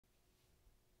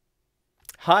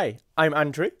Hi, I'm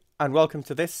Andrew, and welcome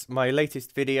to this, my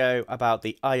latest video about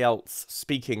the IELTS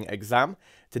speaking exam.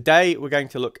 Today, we're going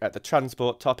to look at the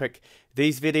transport topic.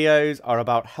 These videos are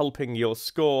about helping your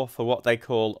score for what they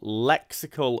call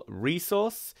lexical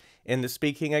resource in the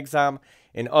speaking exam.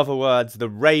 In other words, the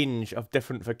range of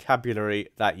different vocabulary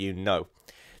that you know.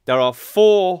 There are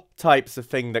 4 types of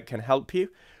thing that can help you.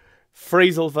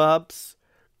 Phrasal verbs,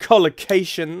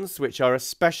 collocations, which are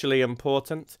especially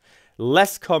important,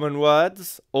 less common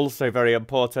words, also very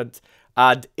important,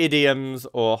 and idioms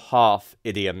or half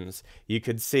idioms. You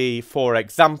can see 4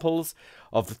 examples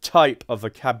of the type of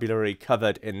vocabulary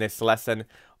covered in this lesson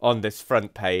on this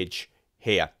front page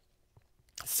here.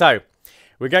 So,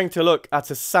 we're going to look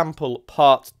at a sample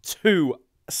part 2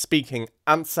 speaking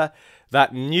answer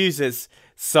that uses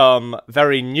some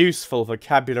very useful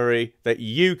vocabulary that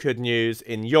you could use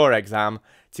in your exam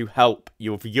to help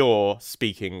you with your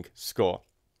speaking score.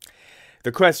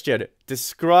 The question,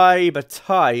 describe a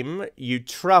time you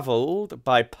travelled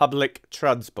by public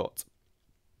transport.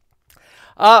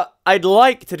 I'd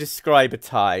like to describe a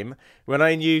time when I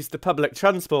used the public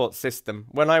transport system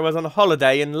when I was on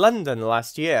holiday in London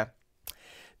last year.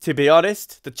 To be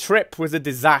honest, the trip was a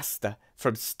disaster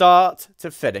from start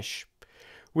to finish.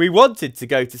 We wanted to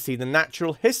go to see the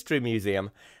Natural History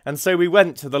Museum, and so we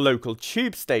went to the local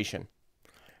tube station.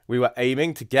 We were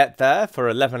aiming to get there for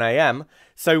 11 AM,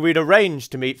 so we'd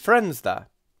arranged to meet friends there.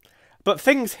 But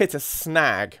things hit a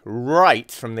snag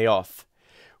right from the off.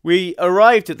 We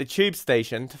arrived at the tube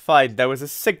station to find there was a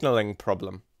signalling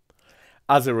problem.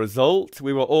 As a result,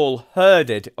 we were all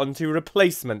herded onto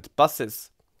replacement buses.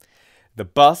 The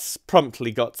bus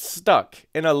promptly got stuck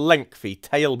in a lengthy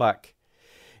tailback.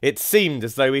 It seemed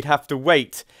as though we'd have to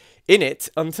wait in it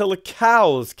until the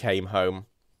cows came home.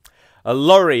 A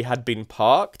lorry had been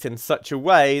parked in such a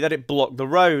way that it blocked the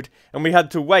road, and we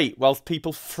had to wait whilst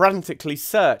people frantically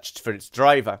searched for its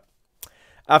driver.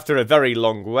 After a very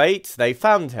long wait, they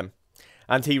found him,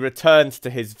 and he returned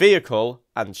to his vehicle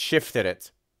and shifted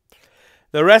it.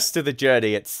 The rest of the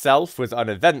journey itself was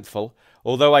uneventful,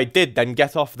 although I did then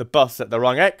get off the bus at the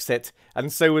wrong exit,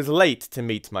 and so was late to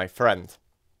meet my friend.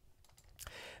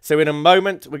 So in a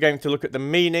moment, we're going to look at the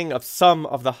meaning of some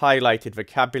of the highlighted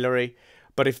vocabulary.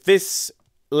 But if this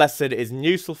lesson is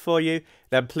useful for you,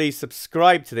 then please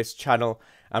subscribe to this channel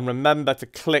and remember to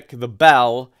click the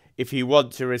bell if you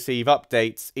want to receive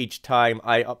updates each time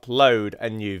I upload a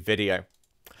new video.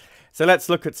 So let's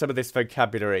look at some of this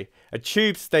vocabulary. A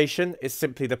tube station is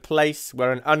simply the place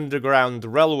where an underground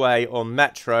railway or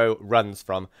metro runs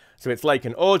from. So it's like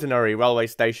an ordinary railway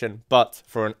station, but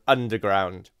for an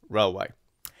underground railway.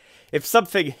 If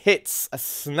something hits a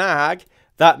snag,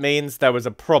 that means there was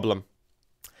a problem.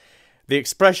 The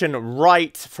expression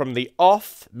right from the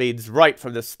off means right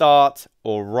from the start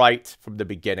or right from the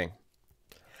beginning.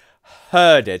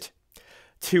 Herded.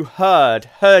 To herd.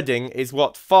 Herding is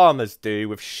what farmers do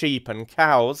with sheep and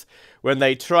cows when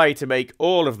they try to make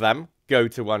all of them go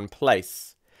to one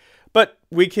place. But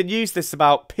we can use this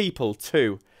about people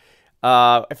too.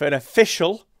 If an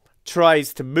official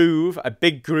tries to move a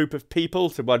big group of people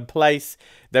to one place,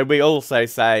 then we also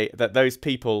say that those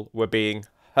people were being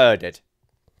herded.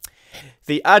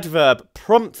 The adverb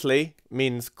promptly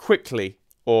means quickly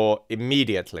or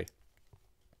immediately.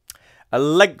 A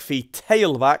lengthy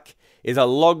tailback is a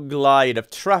long line of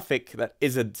traffic that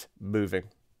isn't moving.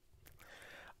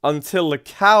 Until the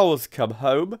cows come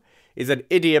home is an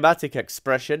idiomatic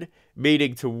expression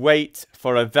meaning to wait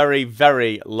for a very,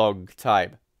 very long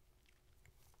time.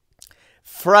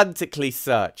 Frantically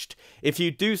searched. If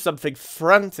you do something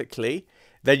frantically,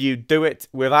 then you do it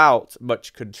without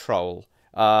much control.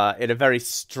 In a very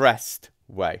stressed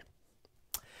way.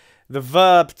 The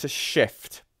verb to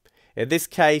shift. In this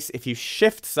case, if you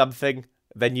shift something,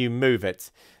 then you move it.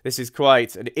 This is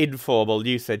quite an informal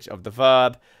usage of the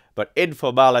verb, but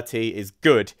informality is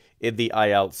good in the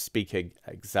IELTS speaking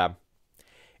exam.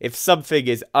 If something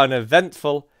is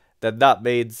uneventful, then that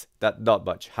means that not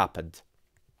much happened.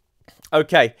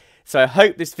 Okay, so I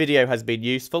hope this video has been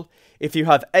useful. If you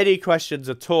have any questions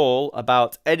at all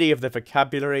about any of the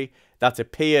vocabulary that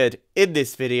appeared in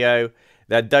this video,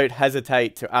 then don't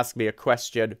hesitate to ask me a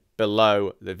question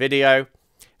below the video.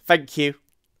 Thank you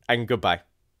and goodbye.